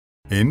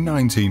In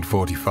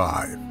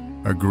 1945,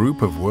 a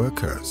group of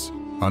workers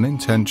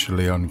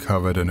unintentionally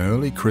uncovered an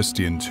early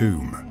Christian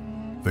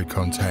tomb that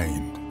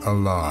contained a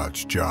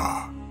large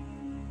jar.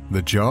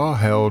 The jar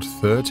held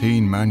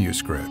 13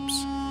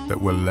 manuscripts that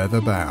were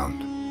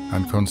leather-bound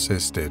and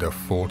consisted of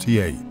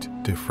 48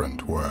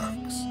 different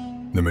works.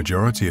 The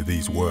majority of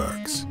these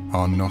works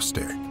are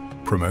Gnostic,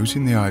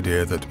 promoting the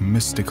idea that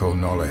mystical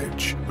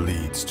knowledge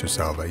leads to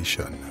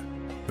salvation.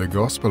 The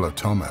Gospel of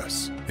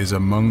Thomas is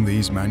among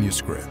these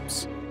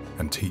manuscripts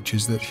and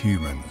teaches that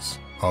humans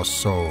are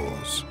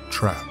souls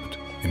trapped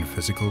in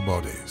physical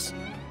bodies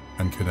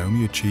and can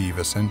only achieve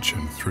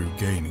ascension through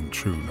gaining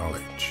true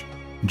knowledge.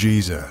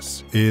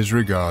 Jesus is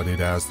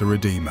regarded as the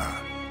Redeemer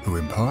who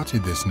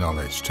imparted this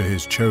knowledge to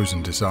his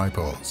chosen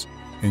disciples,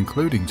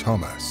 including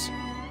Thomas.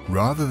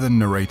 Rather than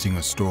narrating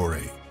a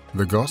story,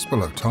 the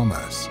Gospel of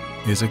Thomas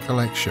is a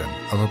collection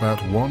of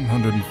about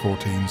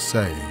 114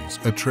 sayings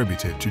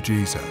attributed to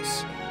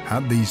Jesus.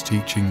 Had these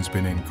teachings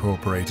been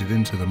incorporated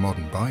into the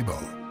modern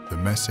Bible, the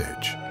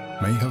message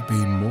may have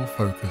been more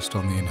focused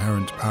on the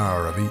inherent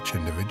power of each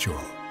individual.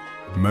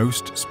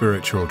 Most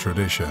spiritual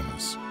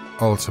traditions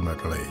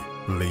ultimately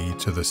lead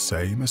to the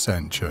same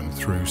ascension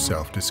through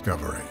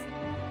self-discovery.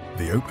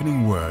 The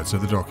opening words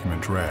of the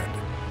document read,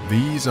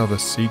 "These are the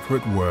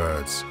secret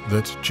words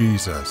that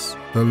Jesus,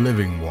 the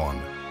living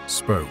one,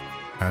 spoke,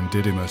 and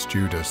Didymus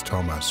Judas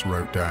Thomas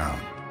wrote down.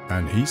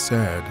 And he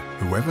said,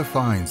 whoever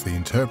finds the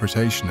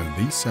interpretation of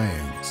these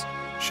sayings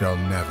shall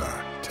never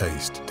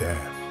taste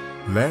death.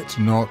 Let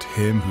not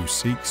him who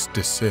seeks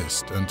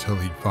desist until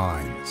he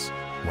finds.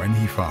 When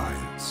he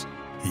finds,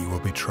 he will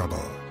be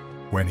troubled.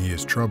 When he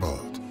is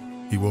troubled,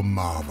 he will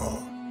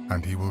marvel,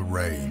 and he will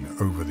reign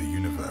over the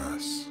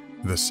universe."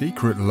 The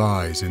secret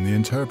lies in the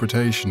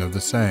interpretation of the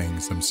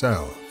sayings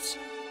themselves.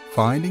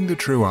 Finding the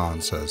true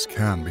answers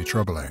can be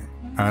troubling,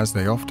 as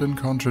they often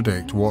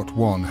contradict what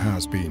one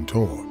has been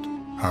taught.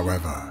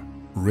 However,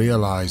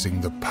 realizing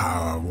the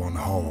power one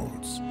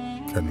holds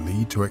can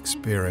lead to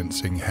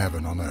experiencing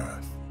heaven on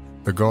earth.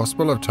 The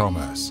Gospel of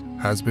Thomas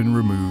has been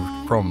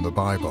removed from the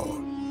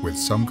Bible, with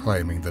some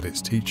claiming that its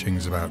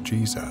teachings about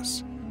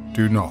Jesus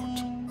do not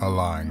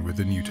align with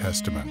the New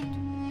Testament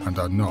and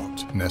are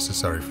not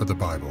necessary for the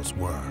Bible's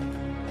work.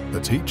 The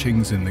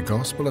teachings in the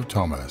Gospel of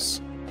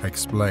Thomas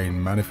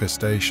explain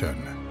manifestation,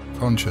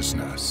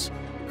 consciousness,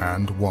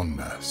 and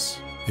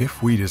oneness.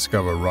 If we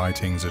discover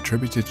writings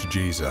attributed to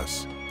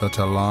Jesus that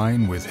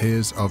align with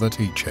his other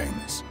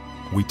teachings,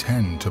 we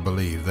tend to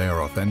believe they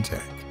are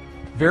authentic.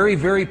 Very,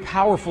 very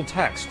powerful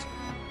text.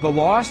 The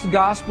Lost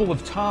Gospel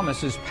of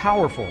Thomas is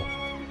powerful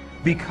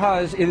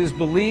because it is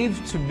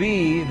believed to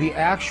be the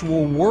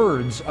actual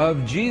words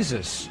of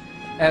Jesus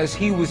as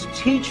he was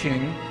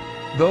teaching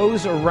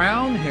those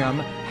around him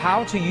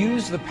how to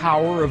use the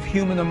power of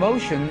human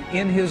emotion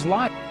in his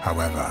life.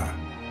 However,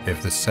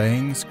 if the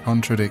sayings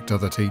contradict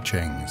other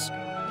teachings,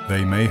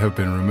 they may have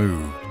been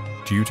removed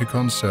due to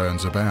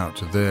concerns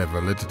about their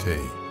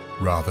validity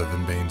rather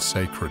than being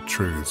sacred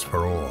truths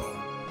for all.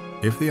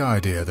 If the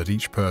idea that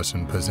each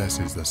person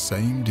possesses the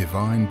same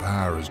divine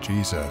power as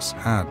Jesus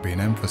had been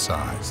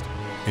emphasized,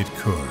 it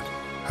could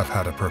have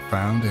had a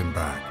profound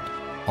impact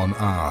on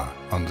our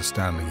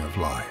understanding of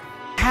life.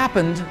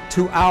 Happened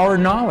to our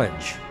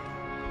knowledge?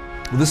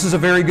 Well, this is a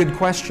very good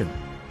question.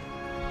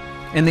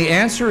 And the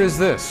answer is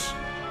this.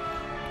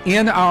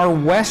 In our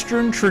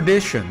Western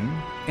tradition,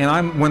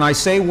 and when I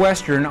say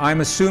Western,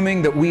 I'm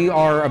assuming that we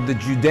are of the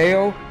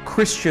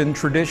Judeo-Christian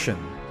tradition.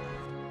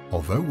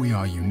 Although we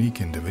are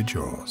unique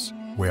individuals,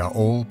 we are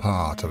all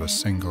part of a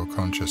single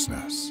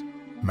consciousness,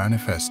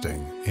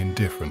 manifesting in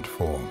different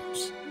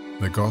forms.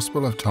 The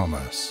Gospel of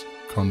Thomas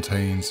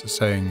contains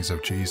sayings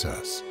of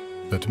Jesus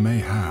that may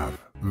have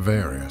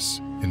various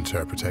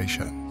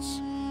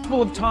interpretations.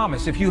 Gospel of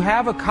Thomas, if you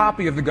have a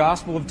copy of the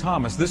Gospel of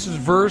Thomas, this is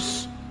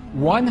verse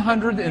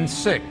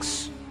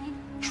 106,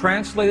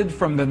 translated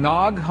from the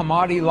Nag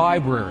Hammadi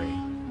Library.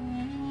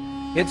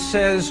 It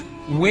says,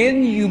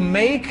 when you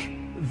make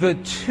the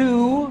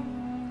two,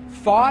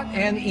 thought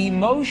and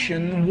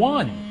emotion,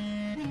 one.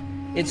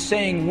 It's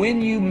saying when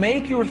you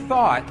make your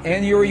thought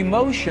and your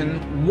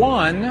emotion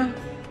one,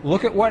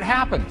 look at what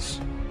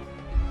happens.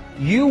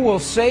 You will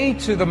say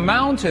to the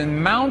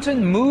mountain,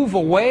 mountain, move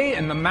away,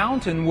 and the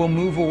mountain will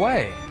move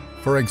away.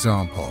 For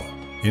example,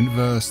 in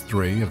verse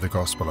 3 of the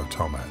Gospel of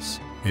Thomas,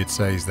 it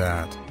says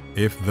that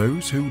if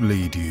those who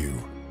lead you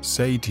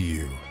say to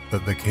you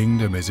that the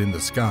kingdom is in the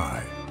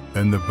sky,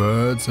 then the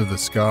birds of the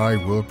sky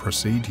will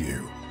precede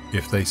you.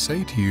 If they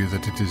say to you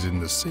that it is in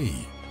the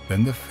sea,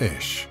 then the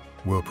fish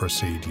will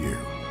precede you.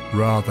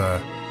 Rather,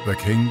 the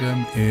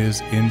kingdom is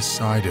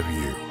inside of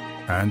you,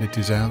 and it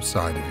is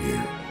outside of you.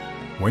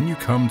 When you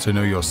come to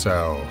know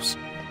yourselves,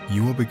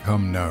 you will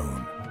become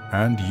known,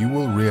 and you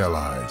will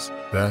realize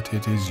that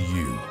it is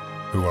you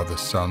who are the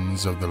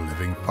sons of the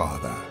living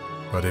Father.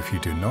 But if you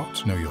do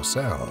not know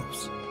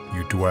yourselves,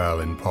 you dwell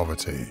in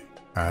poverty,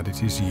 and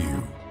it is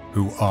you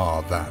who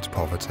are that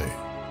poverty.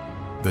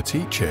 The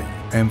teaching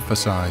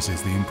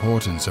emphasizes the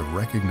importance of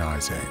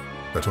recognizing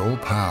that all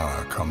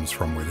power comes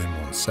from within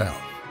oneself,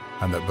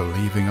 and that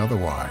believing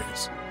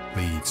otherwise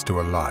leads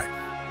to a life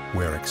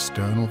where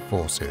external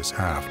forces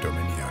have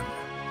dominion.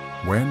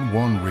 When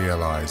one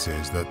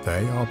realizes that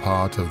they are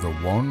part of the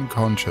one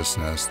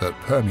consciousness that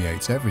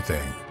permeates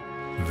everything,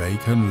 they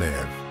can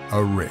live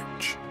a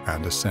rich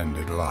and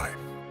ascended life.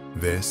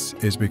 This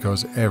is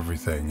because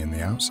everything in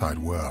the outside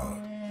world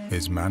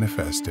is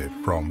manifested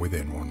from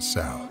within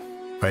oneself.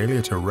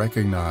 Failure to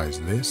recognize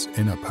this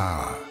inner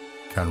power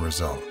can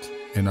result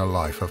in a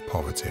life of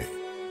poverty.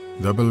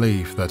 The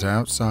belief that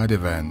outside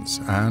events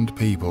and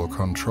people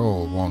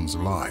control one's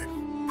life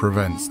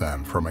prevents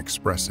them from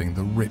expressing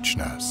the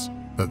richness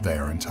that they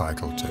are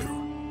entitled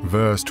to.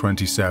 Verse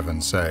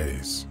 27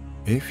 says,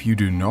 "If you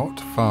do not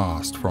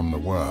fast from the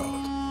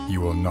world, you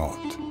will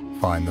not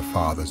find the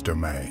Father's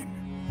domain,"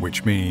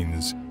 which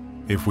means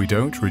if we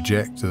don't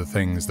reject the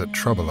things that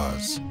trouble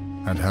us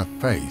and have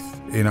faith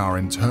in our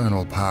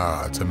internal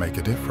power to make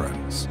a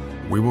difference,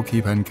 we will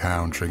keep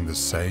encountering the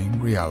same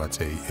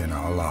reality in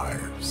our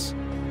lives.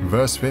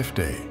 Verse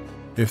 50,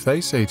 "If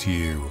they say to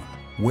you,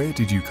 'Where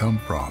did you come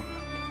from?'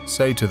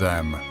 say to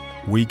them,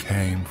 'We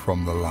came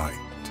from the light,'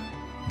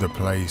 the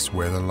place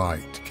where the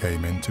light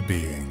came into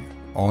being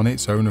on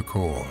its own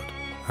accord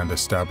and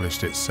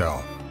established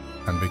itself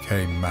and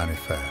became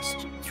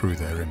manifest through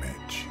their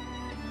image.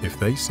 If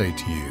they say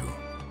to you,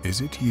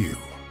 'Is it you?'"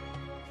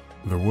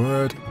 The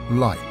word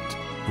light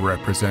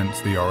represents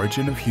the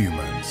origin of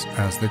humans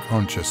as the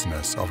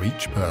consciousness of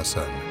each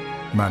person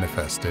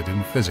manifested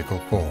in physical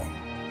form.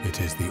 It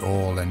is the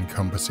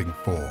all-encompassing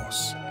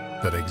force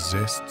that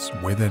exists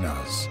within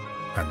us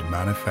and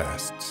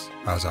manifests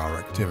as our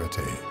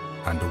activity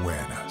and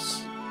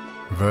awareness.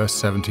 Verse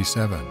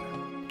 77,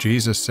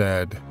 Jesus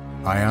said,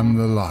 "I am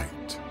the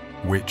light,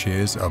 which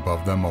is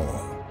above them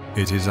all.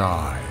 It is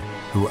I,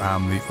 who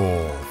am the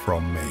all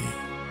from me.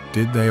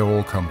 Did they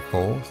all come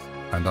forth?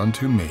 And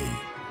unto me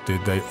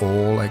did they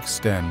all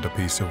extend a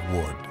piece of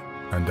wood,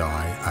 and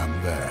I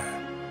am there.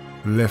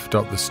 Lift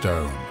up the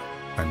stone,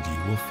 and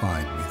you will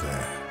find me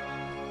there."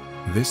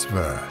 This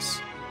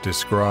verse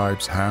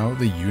describes how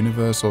the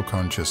universal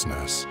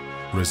consciousness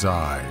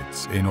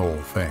resides in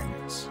all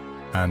things,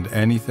 and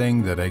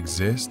anything that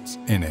exists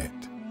in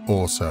it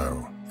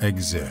also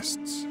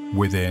exists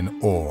within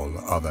all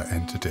other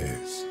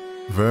entities.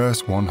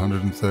 Verse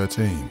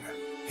 113,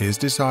 his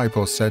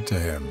disciples said to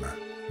him,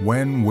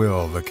 "When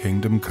will the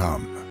kingdom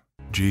come?"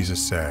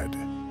 Jesus said,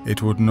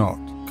 "It would not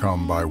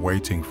come by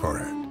waiting for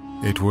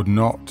it. It would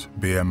not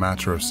be a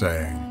matter of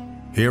saying,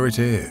 'Here it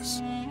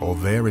is,' or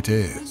 'There it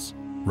is.'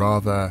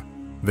 Rather,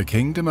 the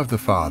kingdom of the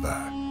Father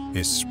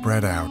is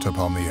spread out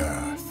upon the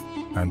earth,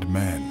 and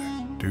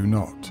men do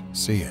not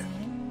see it."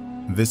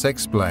 This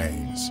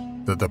explains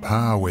that the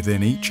power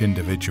within each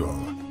individual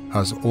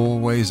has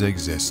always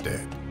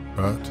existed,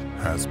 but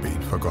has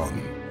been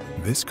forgotten.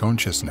 This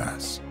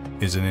consciousness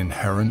is an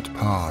inherent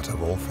part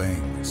of all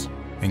things,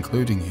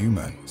 including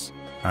humans,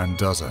 and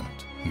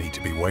doesn't need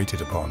to be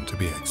waited upon to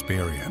be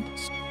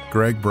experienced.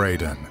 Gregg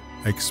Braden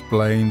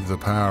explained the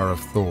power of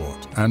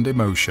thought and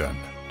emotion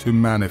to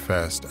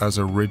manifest as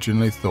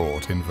originally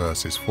thought in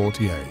verses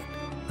 48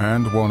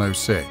 and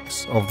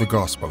 106 of the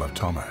Gospel of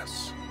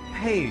Thomas.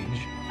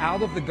 Page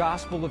out of the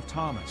Gospel of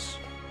Thomas.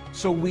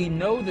 So we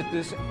know that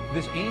this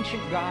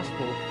ancient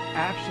gospel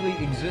actually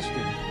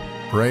existed.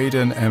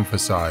 Braden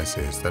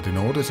emphasizes that in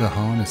order to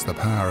harness the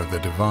power of the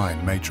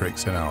divine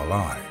matrix in our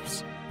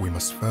lives, we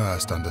must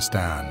first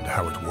understand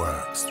how it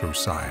works through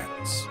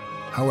science.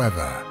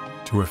 However,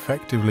 to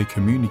effectively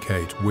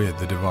communicate with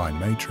the divine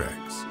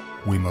matrix,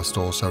 we must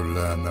also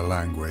learn the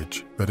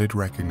language that it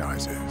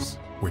recognizes,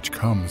 which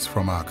comes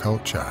from our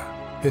culture,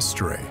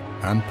 history,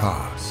 and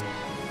past.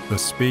 The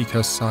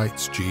speaker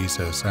cites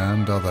Jesus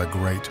and other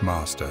great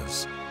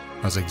masters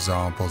as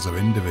examples of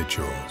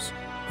individuals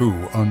who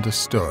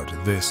understood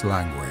this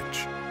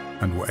language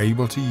and were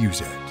able to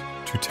use it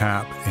to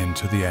tap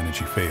into the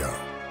energy field.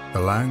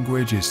 The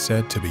language is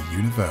said to be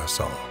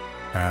universal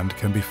and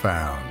can be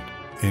found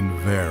in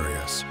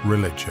various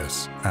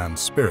religious and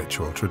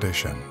spiritual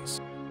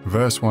traditions.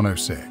 Verse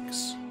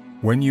 106,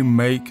 "When you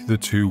make the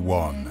two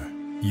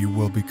one, you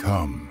will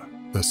become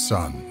the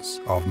sons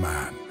of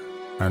man.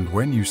 And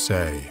when you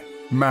say,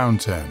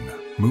 'Mountain,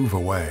 move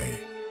away,'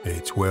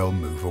 it will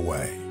move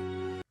away."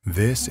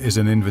 This is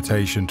an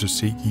invitation to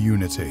seek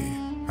unity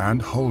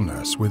and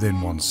wholeness within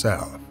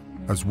oneself,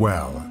 as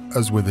well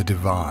as with the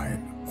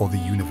divine or the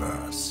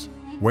universe.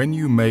 "When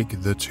you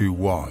make the two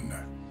one"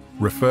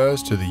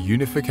 refers to the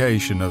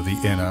unification of the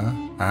inner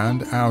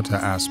and outer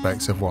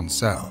aspects of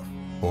oneself,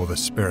 or the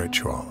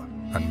spiritual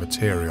and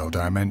material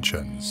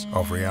dimensions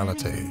of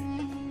reality.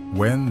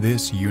 When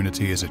this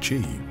unity is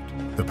achieved,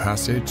 the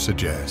passage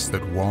suggests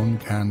that one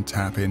can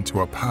tap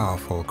into a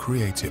powerful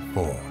creative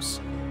force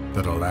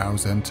that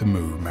allows them to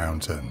move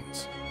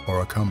mountains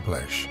or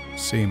accomplish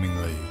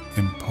seemingly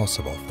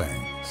impossible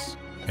things.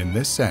 In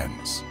this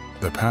sense,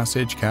 the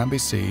passage can be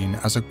seen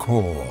as a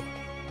call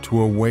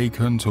to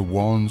awaken to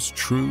one's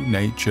true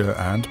nature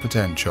and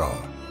potential,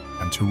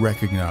 and to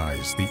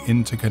recognize the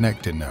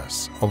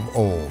interconnectedness of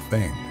all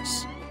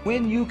things.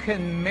 when you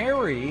can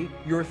marry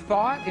your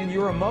thought and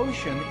your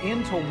emotion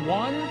into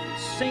one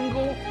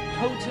single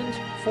potent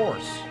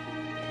force.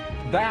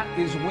 That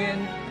is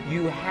when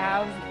you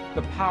have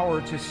the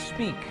power to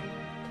speak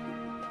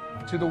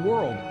to the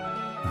world.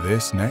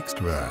 This next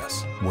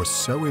verse was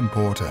so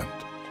important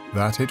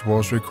that it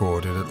was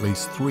recorded at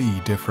least 3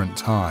 different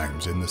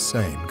times in the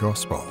same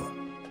gospel.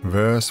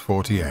 Verse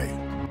 48,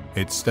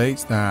 it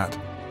states that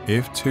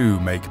if 2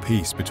 make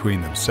peace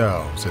between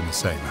themselves in the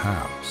same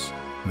house,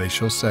 they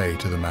shall say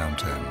to the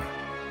mountain,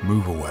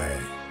 move away,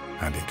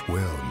 and it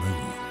will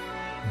move.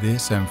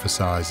 This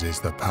emphasizes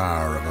the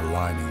power of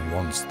aligning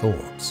one's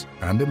thoughts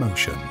and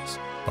emotions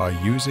by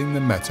using the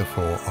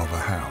metaphor of a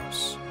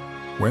house.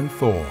 When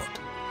thought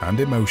and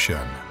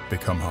emotion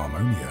become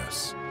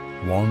harmonious,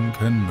 one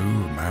can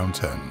move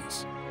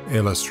mountains,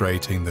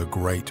 illustrating the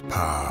great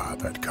power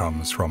that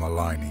comes from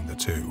aligning the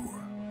 2.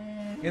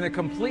 In a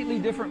completely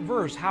different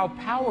verse, how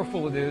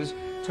powerful it is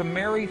to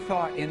marry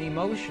thought and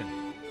emotion.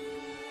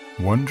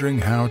 Wondering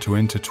how to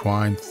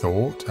intertwine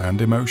thought and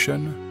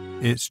emotion?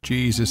 It's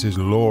Jesus'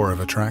 law of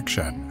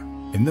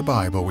attraction. In the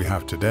Bible we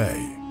have today,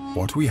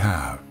 what we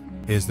have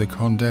is the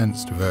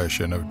condensed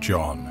version of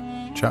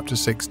John, chapter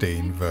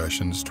 16,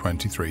 verses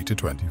 23 to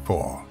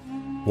 24.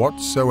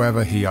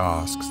 Whatsoever he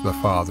asks the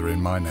Father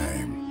in my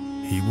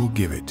name, he will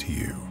give it to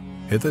you.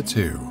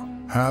 Hitherto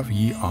have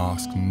ye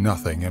asked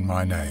nothing in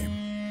my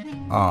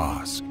name.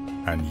 Ask,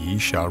 and ye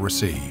shall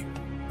receive,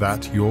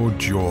 that your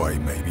joy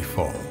may be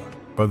full.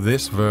 But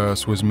this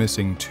verse was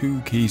missing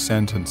 2 key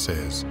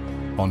sentences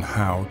on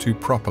how to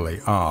properly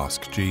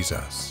ask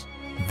Jesus.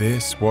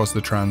 This was the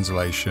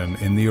translation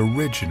in the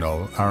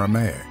original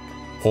Aramaic.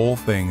 All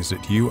things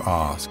that you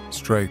ask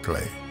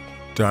straightly,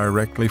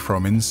 directly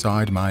from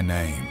inside my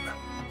name,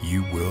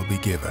 you will be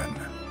given.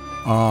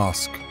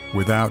 Ask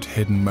without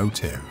hidden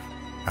motive,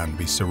 and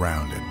be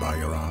surrounded by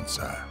your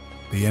answer.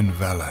 Be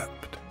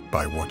enveloped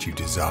by what you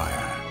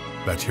desire.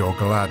 Let your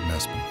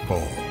gladness be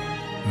full.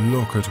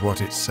 Look at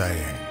what it's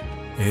saying.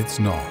 It's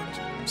not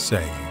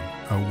saying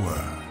a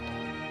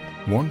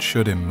word. One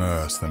should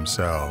immerse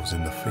themselves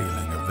in the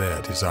feeling of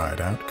their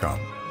desired outcome,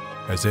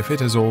 as if it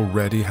has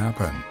already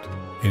happened,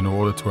 in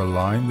order to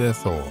align their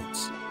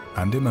thoughts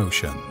and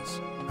emotions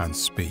and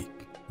speak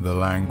the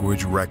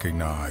language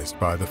recognized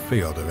by the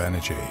field of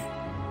energy.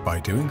 By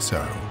doing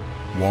so,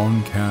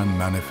 one can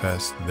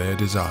manifest their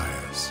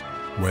desires,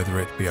 whether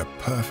it be a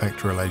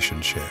perfect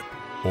relationship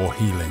or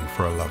healing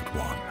for a loved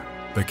one.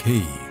 The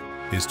key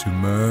is to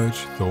merge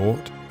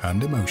thought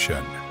and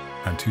emotion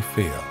and to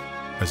feel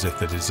as if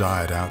the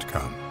desired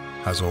outcome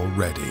has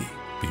already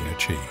been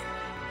achieved.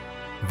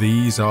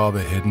 These are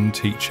the hidden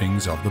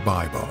teachings of the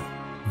Bible,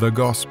 the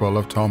Gospel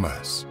of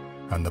Thomas,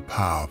 and the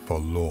powerful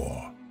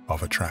law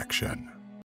of attraction.